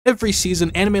Every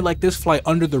season, anime like this fly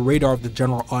under the radar of the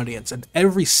general audience, and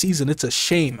every season it's a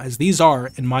shame, as these are,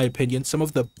 in my opinion, some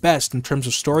of the best in terms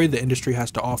of story the industry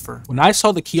has to offer. When I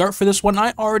saw the key art for this one,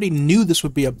 I already knew this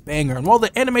would be a banger, and while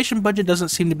the animation budget doesn't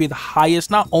seem to be the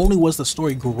highest, not only was the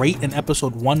story great in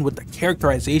episode 1 with the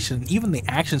characterization and even the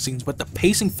action scenes, but the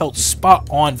pacing felt spot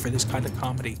on for this kind of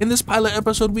comedy. In this pilot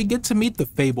episode, we get to meet the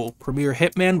Fable, premier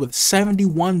hitman with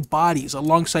 71 bodies,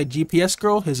 alongside GPS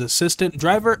Girl, his assistant,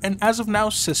 driver, and as of now,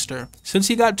 sister. Since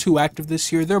he got too active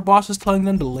this year, their boss is telling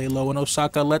them to lay low in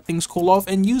Osaka, let things cool off,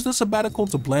 and use the sabbatical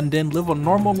to blend in, live a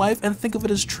normal life, and think of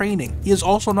it as training. He is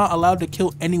also not allowed to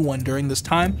kill anyone during this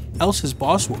time, else his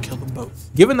boss will kill them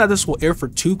both. Given that this will air for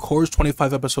 2 cores,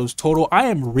 25 episodes total, I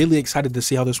am really excited to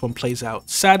see how this one plays out.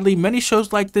 Sadly, many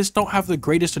shows like this don't have the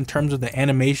greatest in terms of the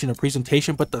animation or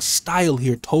presentation, but the style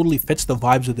here totally fits the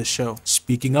vibes of this show.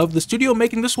 Speaking of, the studio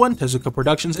making this one, Tezuka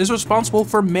Productions, is responsible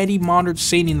for many modern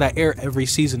seinen that air every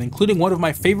season, including one of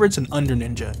my favorites in Under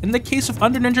Ninja. In the case of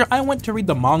Under Ninja, I went to read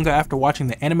the manga after watching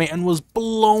the anime and was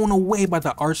blown away by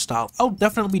the art style. I'll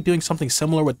definitely be doing something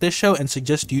similar with this show and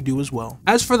suggest you do as well.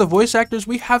 As for the voice actors,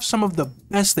 we have some of the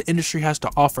best the industry has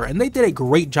to offer, and they did a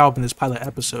great job in this pilot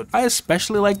episode. I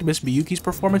especially liked Miss Miyuki's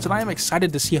performance, and I am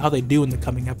excited to see how they do in the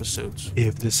coming episodes.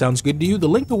 If this sounds good to you, the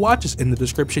link to watch is in the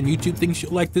description. YouTube thinks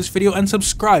you'll like this video, and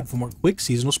subscribe for more quick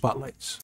seasonal spotlights.